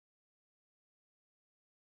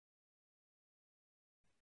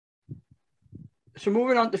So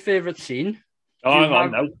moving on to favourite scene. Oh, Do you hang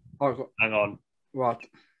on have... now. Oh, Hang on. what?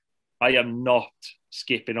 I am not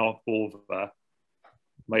skipping off over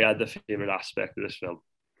my other favourite aspect of this film.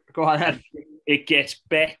 Go on And then. it gets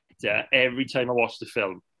better every time I watch the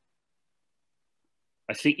film.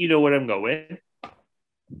 I think you know where I'm going.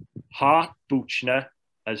 Hart Buchner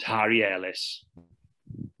as Harry Ellis.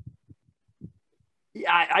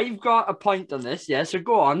 Yeah, I've got a point on this. Yeah, so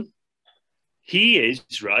go on. He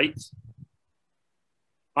is, right?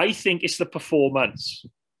 I think it's the performance,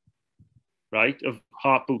 right, of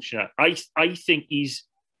Hart Buchner. I think he's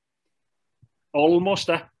almost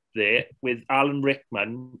up there with Alan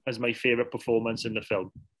Rickman as my favourite performance in the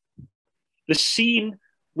film. The scene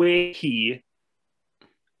where he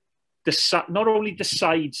not only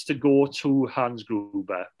decides to go to Hans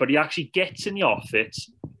Gruber, but he actually gets in the office,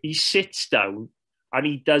 he sits down, and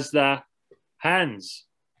he does the Hans,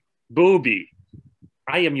 Booby,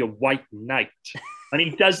 I am your white knight. And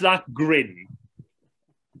he does that grin.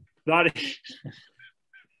 That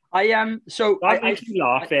makes me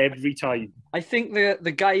laugh every time. I think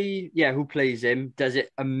the guy, who plays him does it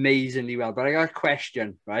amazingly well. But I got a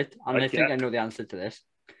question, right? And I think I know the answer to this.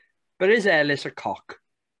 But is Ellis a cock?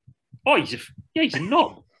 Oh, he's a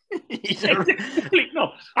knob. he's a complete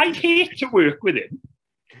knob. I hate to work with him.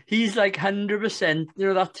 He's like 100%,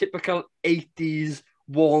 that typical 80s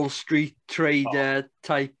Wall Street trader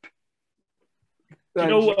type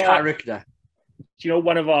character. Do you know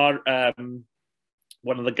one of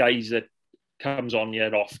the guys that comes on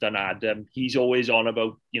here often, Adam? He's always on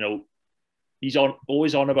about,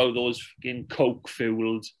 always on about those fucking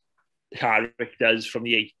coke-fueled characters from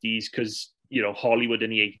the 80s because, Hollywood in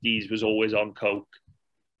the 80s was always on coke.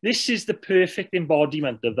 This is the perfect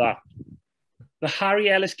embodiment of that. The Harry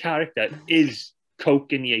Ellis character is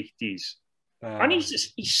coke in the 80s. And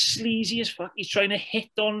he's sleazy as fuck. He's trying to hit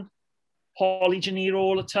on Holly De Niro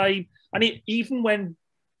all the time. And even when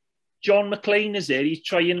John McClane is there, he's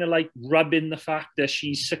trying to rub in the fact that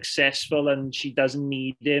she's successful and she doesn't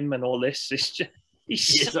need him and all this. It's just,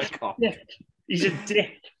 he's a cock. He's a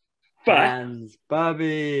dick. But Hans,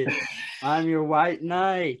 Bobby, I'm your white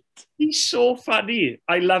knight. He's so funny.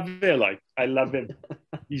 I love it. I love him.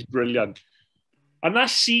 He's brilliant. And that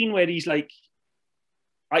scene where he's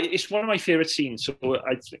it's one of my favorite scenes. So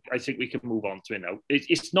I think we can move on to it now.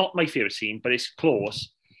 It's not my favorite scene, but it's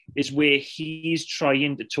close. It's where he's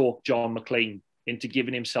trying to talk John McClane into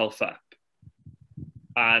giving himself up.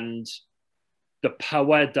 And the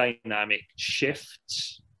power dynamic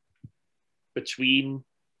shifts between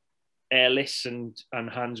Ellis and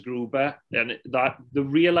Hans Gruber. And that the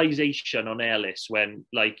realization on Ellis when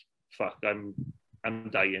fuck, I'm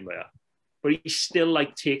dying there. But he still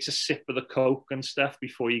takes a sip of the coke and stuff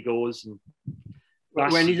before he goes. And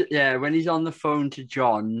when he's on the phone to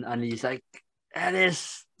John and he's like,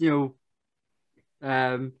 Ellis,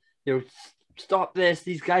 stop this.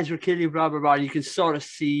 These guys will kill you. Blah blah blah. And you can sort of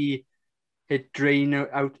see it drain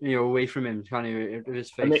out, away from him, kind of his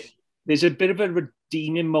face. There's a bit of a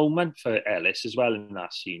redeeming moment for Ellis as well in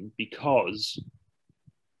that scene because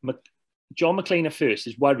John McClane at first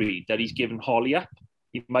is worried that he's given Holly up.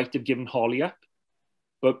 He might have given Holly up.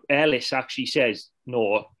 But Ellis actually says,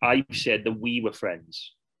 no, I said that we were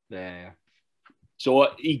friends. Yeah. So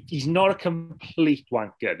he's not a complete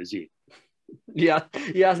wanker, is he? Yeah,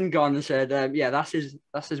 he hasn't gone and said, that's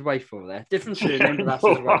his wife over there. Different surname, but that's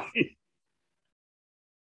his wife.